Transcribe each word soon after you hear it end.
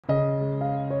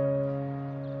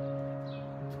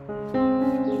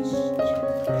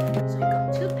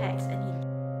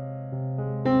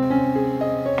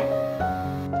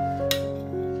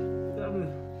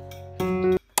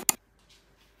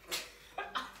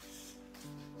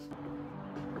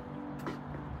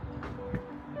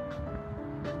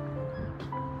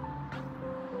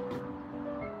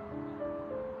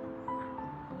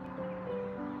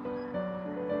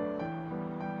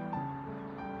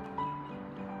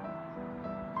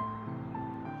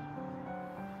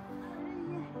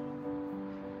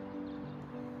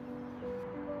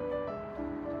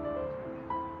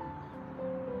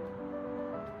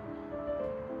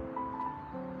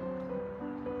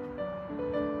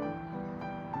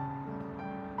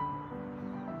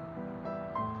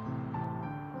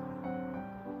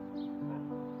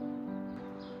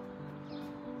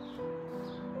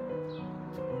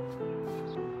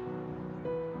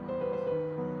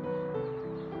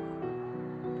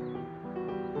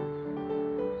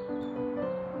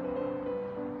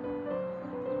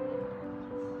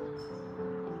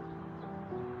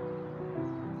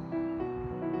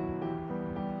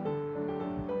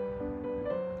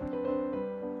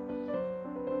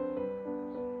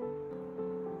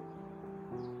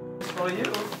for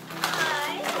you.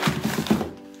 Hi.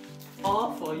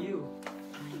 All for you.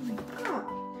 Oh my god.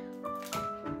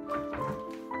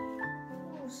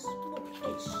 Oh, smoked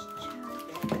edge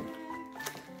cheddar,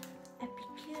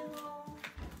 epicure,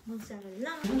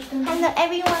 mozzarella. Hello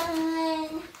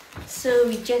everyone. So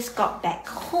we just got back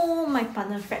home. My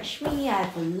partner fetched me. I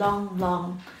have a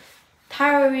long,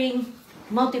 tiring,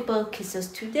 multiple kisses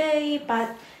today,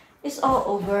 but it's all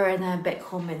over and I'm back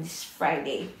home and it's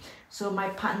Friday. So my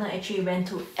partner actually went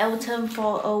to Elton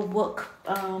for a work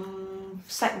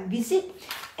site visit,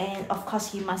 and of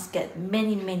course he must get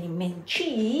many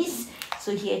cheese.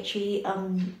 So he actually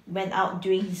went out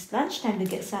during his lunchtime to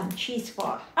get some cheese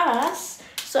for us.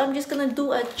 So I'm just gonna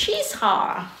do a cheese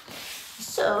haul.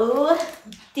 So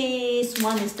this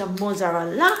one is the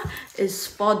mozzarella. It's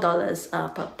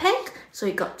 $4 per pack. So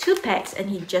he got 2 packs and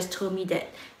he just told me that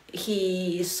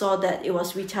he saw that it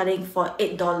was retailing for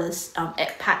 $8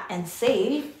 at Pack and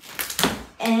Save.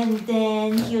 And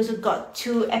then he also got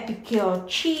 2 epicure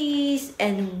cheese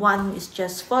and one is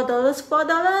just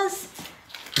 $4.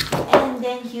 And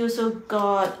then he also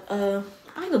got I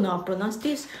don't know how to pronounce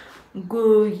this,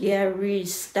 Gruyere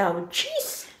style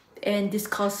cheese, and this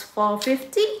costs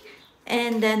 $4.50.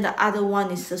 And then the other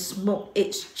one is the smoked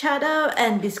edge cheddar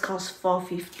and this costs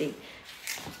 $4.50.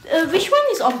 Which one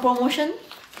is on promotion?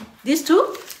 These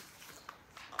two?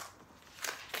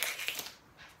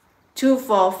 2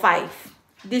 for $5.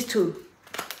 These two.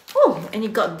 Oh, and you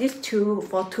got these two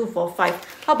for $2 for $5.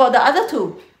 How about the other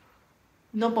two?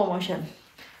 No promotion.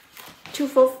 2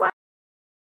 for $5.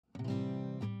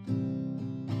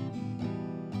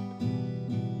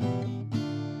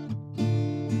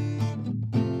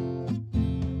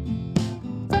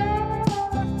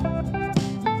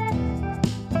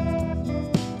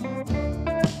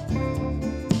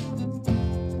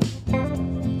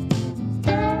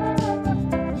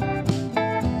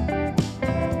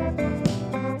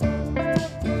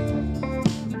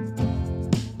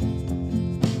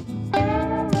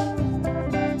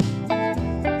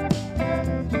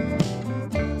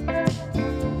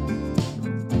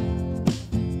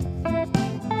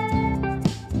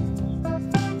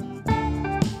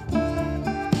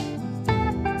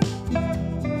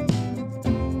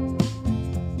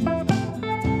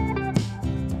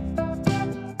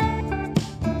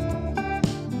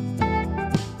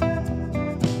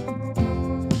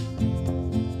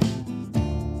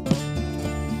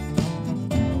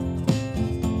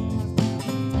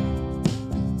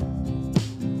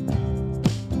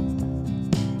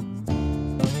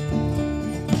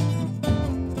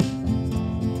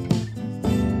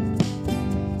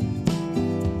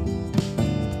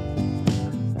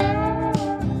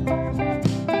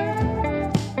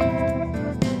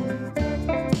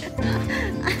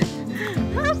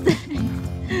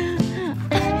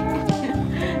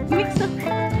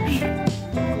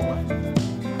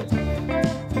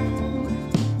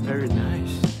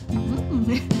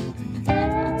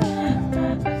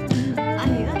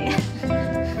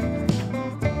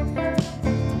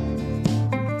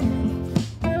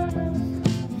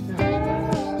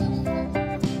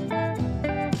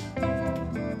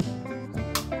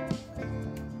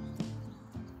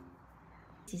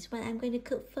 This is what I'm going to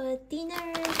cook for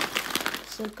dinner.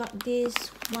 So got this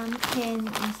 1 pan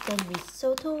instant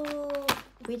risotto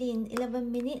within 11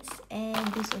 minutes, and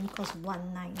this only costs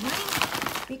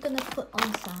 $1.99. We're gonna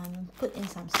put in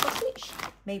some sausage,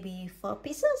 maybe 4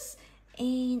 pieces,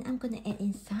 and I'm gonna add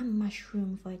in some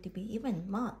mushroom for it to be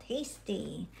even more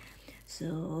tasty.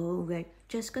 So we're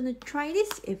just gonna try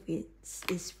this. If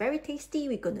it's very tasty,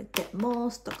 we're gonna get more,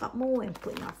 stock up more, and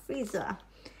put in our freezer.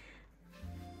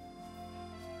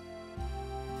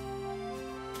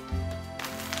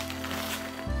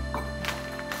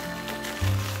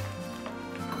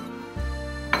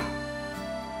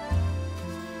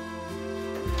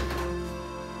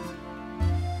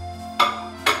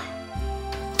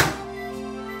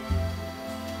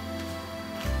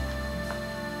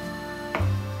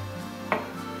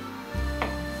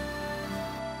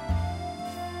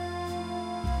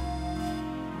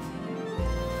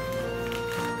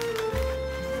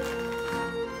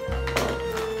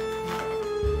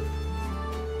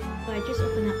 I just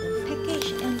opened up the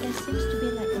package and there seems to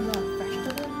be like a lot of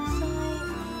vegetable inside,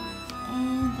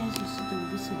 and there's also the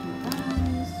risotto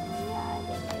rice. Yeah,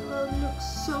 that will look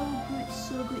so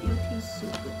good, it will taste so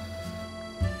good.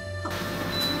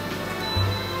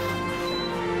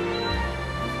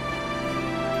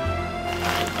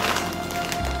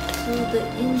 So the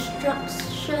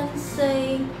instructions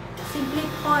say simply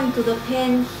pour into the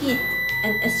pan, heat,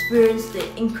 and experience the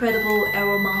incredible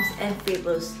aromas and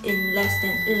flavors in less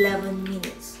than 11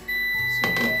 minutes. So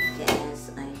I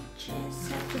guess I check.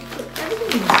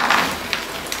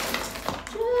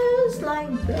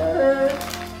 my god.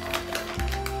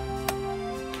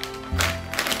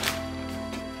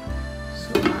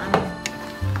 So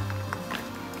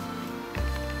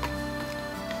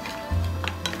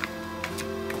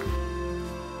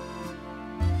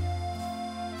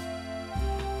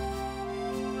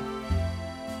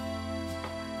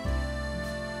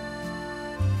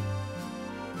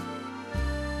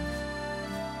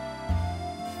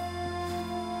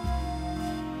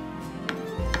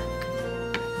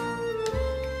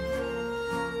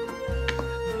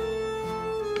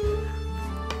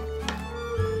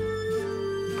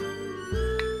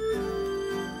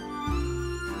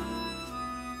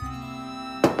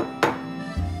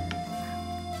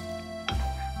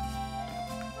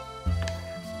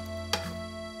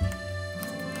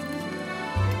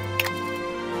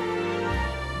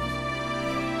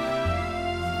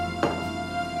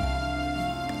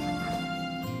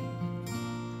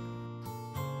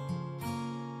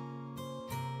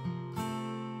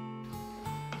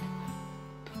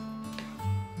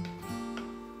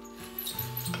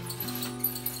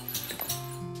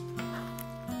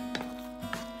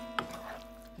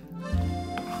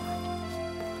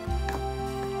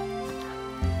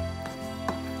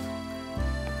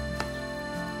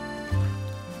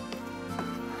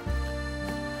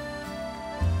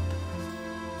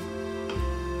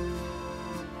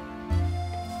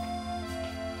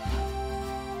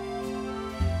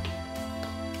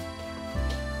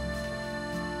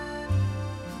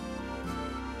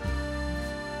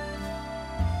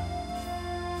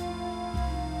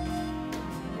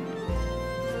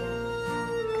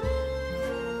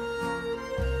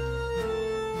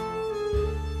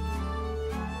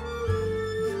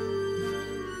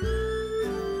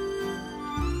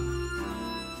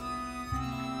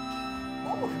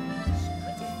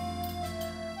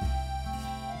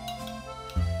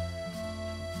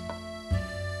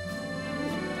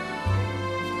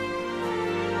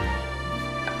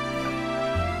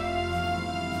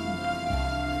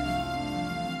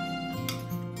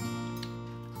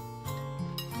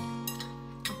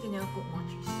put more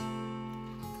cheese.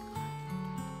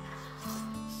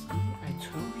 See, I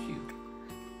told you.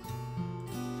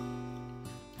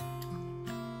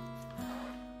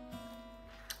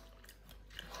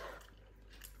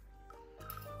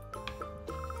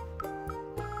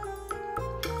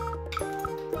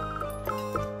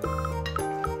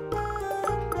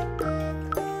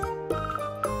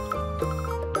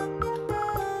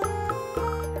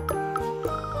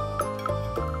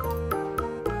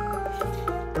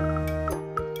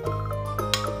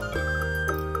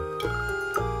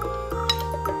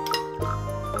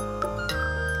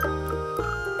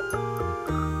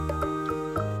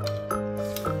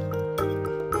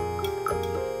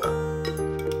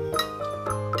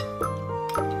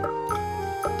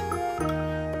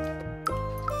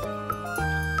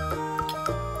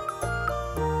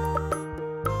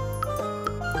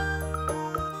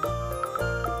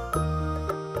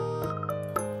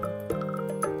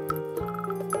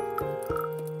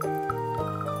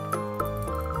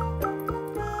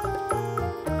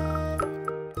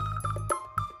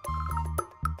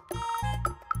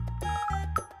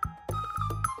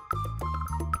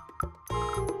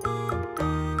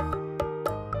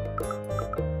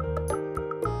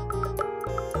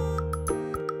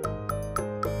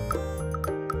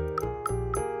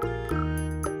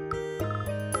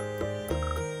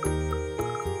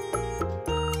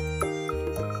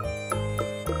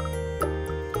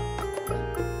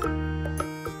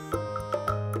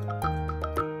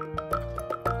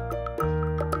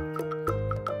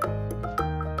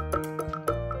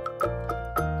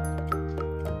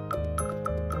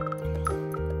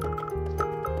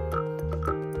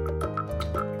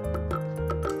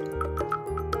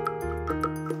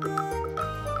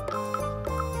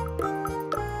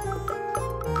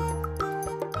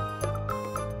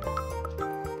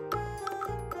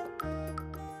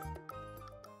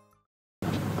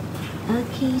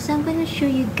 Okay, so I'm gonna show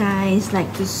you guys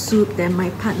like the soup that my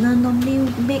partner normally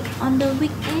make on the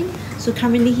weekend. So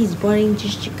currently he's boiling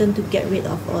this chicken to get rid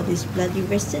of all this bloody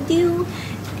residue.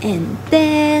 And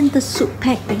then the soup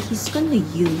pack that he's gonna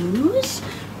use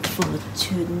for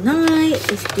tonight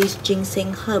is this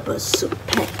ginseng herbal soup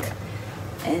pack.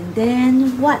 And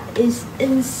then what is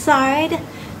inside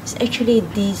is actually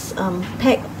this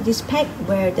pack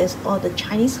where there's all the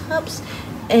Chinese herbs,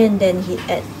 and then he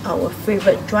add our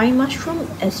favorite dry mushroom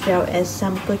as well as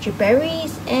some goji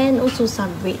berries and also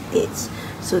some red dates.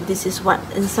 So this is what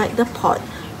inside the pot.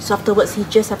 So afterwards he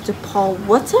just have to pour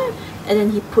water and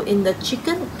then he put in the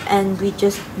chicken, and we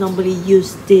just normally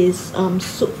use this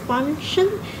soup function,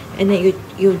 and then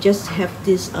you just have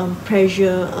this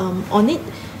pressure on it,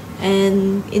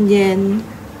 and in the end,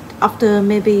 after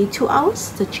maybe 2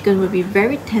 hours, the chicken will be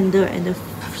very tender and the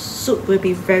soup will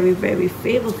be very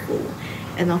flavorful.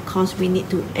 And of course we need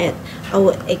to add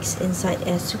our eggs inside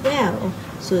as well.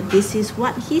 So this is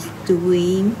what he's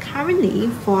doing currently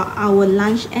for our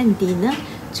lunch and dinner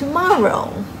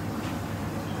tomorrow.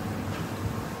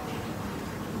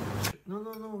 No,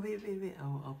 wait.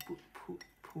 I'll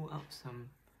pull out some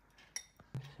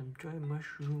dry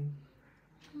mushroom.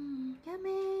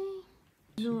 Yummy.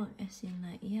 No, as in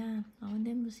like, yeah, I want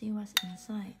them to see what's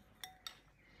inside.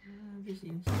 This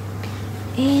inside.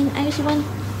 And I also want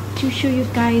to show you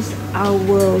guys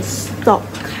our stock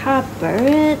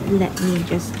cupboard. Let me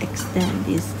just extend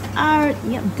this out.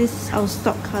 Yep, this is our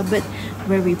stock cupboard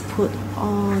where we put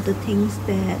all the things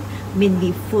that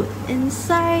mainly food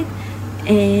inside.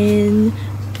 And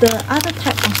the other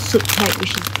type of soup type,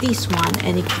 which is this one,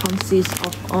 and it consists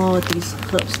of all these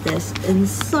herbs that's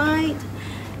inside.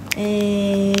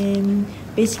 And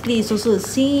basically it's also the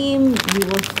same. We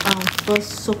will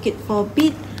first soak it for a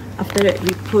bit. After that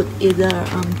we put either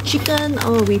chicken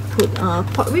or we put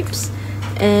pork ribs,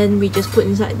 and we just put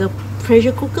inside the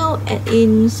pressure cooker, add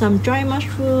in some dry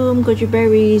mushroom, goji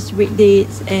berries, red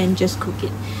dates, and just cook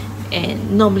it.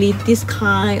 And normally this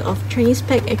kind of Chinese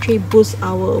pack actually boosts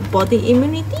our body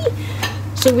immunity.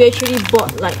 So we actually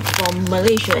bought like from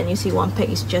Malaysia, and you see one pack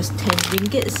is just 10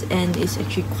 ringgits and it's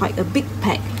actually quite a big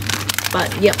pack. But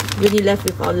yep, really left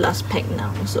with our last pack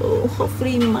now. So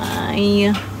hopefully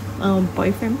my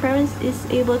boyfriend parents is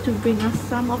able to bring us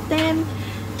some of them.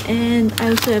 And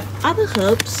I also have other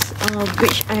herbs,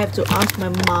 which I have to ask my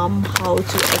mom how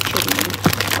to actually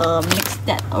mix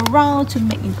that around to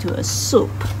make into a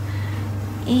soup.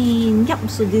 And yep,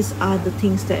 so these are the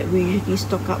things that we usually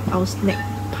stock up our snack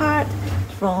part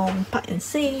from Pack and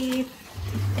Save.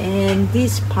 And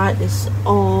this part is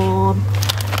all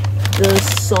the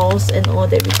sauce and all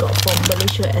that we got from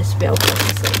Malaysia as well, but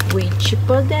it's like way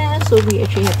cheaper there. So we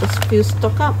actually have a few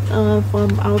stock up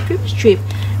from our previous trip,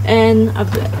 and I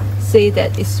would say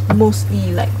that it's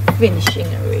mostly like finishing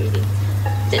already.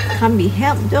 That can't be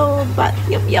helped though, but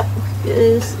yep,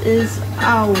 this is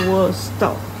our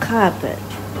stock cupboard.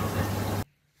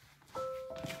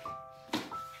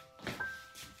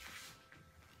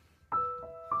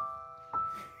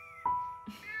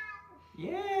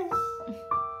 Yes.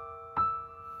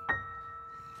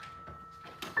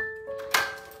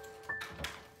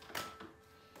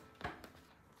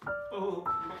 Oh,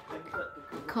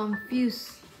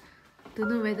 Confused, don't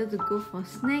know whether to go for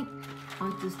snack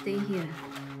or to stay here.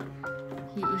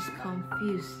 He is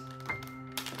confused.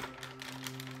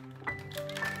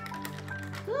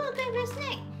 Go grab your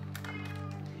snack.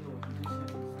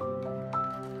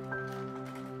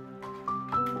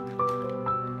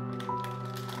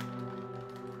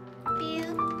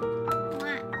 Feel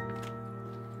what?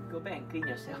 Go back and clean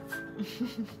yourself.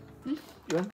 You want